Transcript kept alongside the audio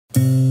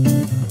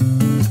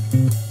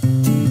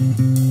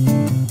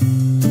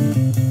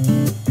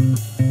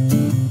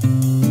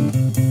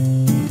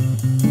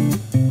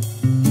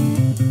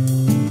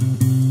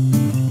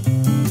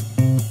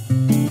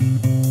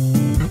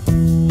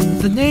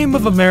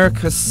of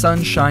America's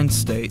Sunshine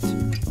State,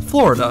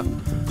 Florida,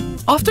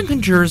 often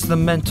conjures the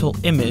mental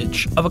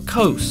image of a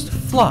coast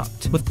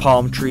flocked with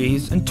palm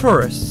trees and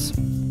tourists,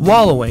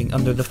 wallowing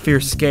under the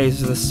fierce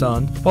gaze of the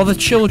sun while the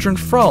children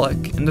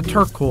frolic in the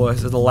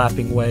turquoise of the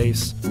lapping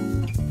waves.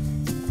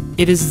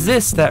 It is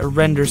this that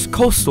renders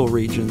coastal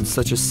regions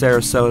such as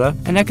Sarasota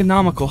an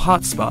economical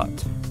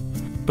hotspot.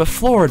 But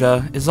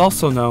Florida is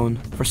also known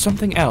for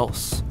something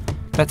else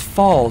that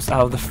falls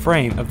out of the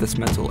frame of this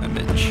mental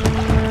image.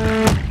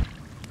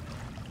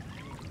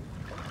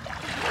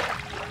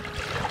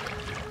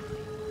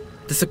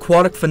 This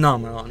aquatic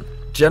phenomenon,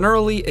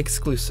 generally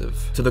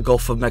exclusive to the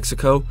Gulf of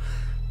Mexico,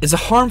 is a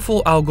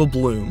harmful algal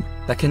bloom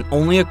that can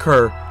only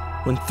occur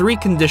when three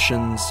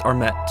conditions are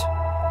met.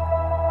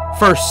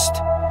 First,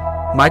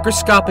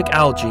 microscopic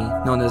algae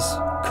known as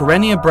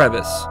Karenia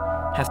brevis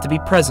have to be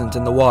present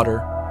in the water.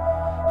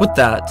 With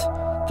that,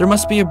 there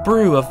must be a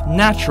brew of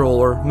natural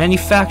or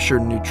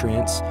manufactured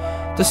nutrients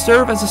to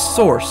serve as a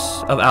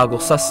source of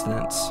algal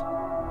sustenance.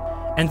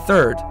 And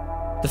third,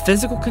 the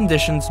physical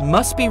conditions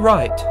must be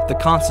right to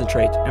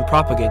concentrate and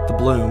propagate the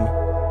bloom.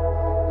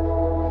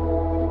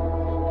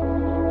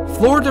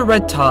 Florida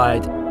red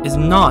tide is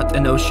not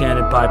an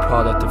oceanic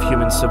byproduct of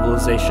human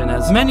civilization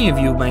as many of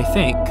you may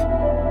think.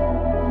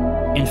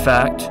 In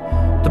fact,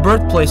 the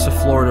birthplace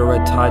of Florida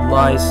red tide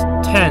lies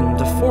 10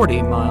 to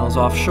 40 miles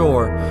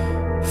offshore,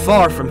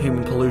 far from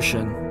human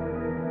pollution.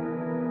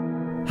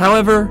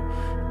 However,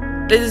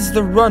 it is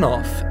the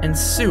runoff and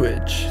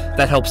sewage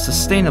that helps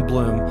sustain a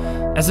bloom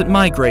as it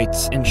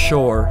migrates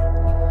inshore.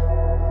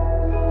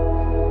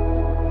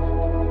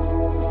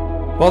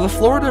 While the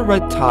Florida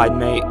red tide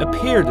may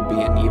appear to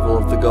be an evil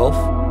of the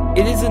Gulf,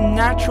 it is a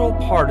natural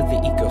part of the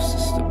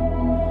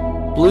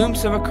ecosystem.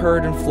 Blooms have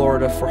occurred in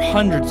Florida for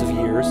hundreds of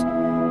years,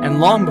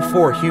 and long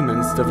before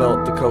humans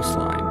developed the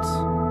coastlines.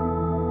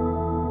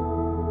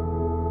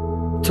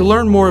 To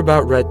learn more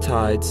about red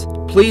tides,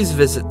 please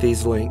visit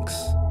these links.